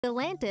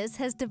Stellantis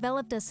has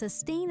developed a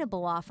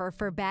sustainable offer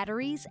for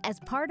batteries as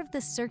part of the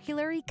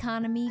circular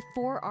economy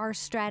 4R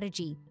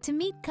strategy to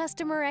meet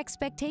customer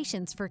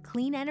expectations for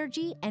clean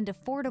energy and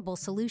affordable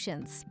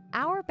solutions.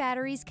 Our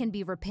batteries can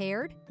be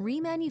repaired,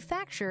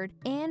 remanufactured,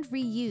 and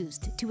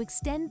reused to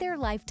extend their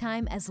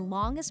lifetime as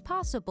long as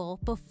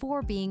possible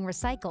before being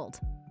recycled.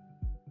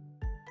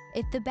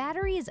 If the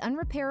battery is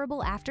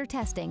unrepairable after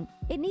testing,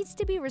 it needs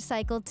to be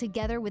recycled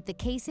together with the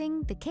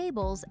casing, the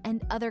cables,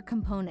 and other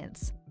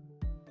components.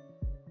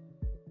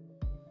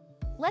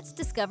 Let's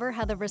discover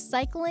how the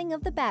recycling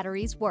of the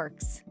batteries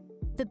works.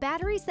 The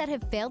batteries that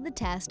have failed the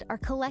test are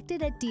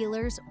collected at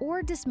dealers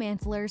or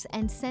dismantlers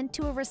and sent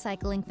to a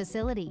recycling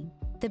facility.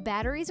 The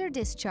batteries are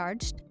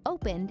discharged,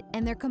 opened,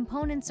 and their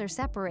components are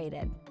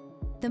separated.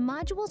 The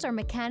modules are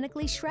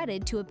mechanically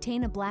shredded to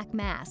obtain a black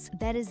mass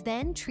that is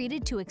then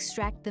treated to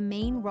extract the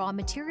main raw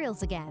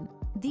materials again.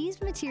 These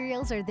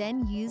materials are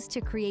then used to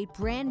create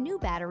brand new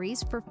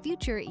batteries for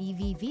future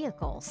EV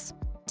vehicles.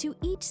 To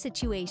each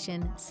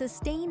situation,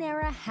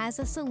 Sustainera has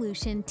a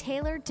solution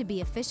tailored to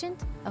be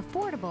efficient,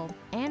 affordable,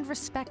 and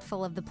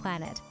respectful of the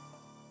planet.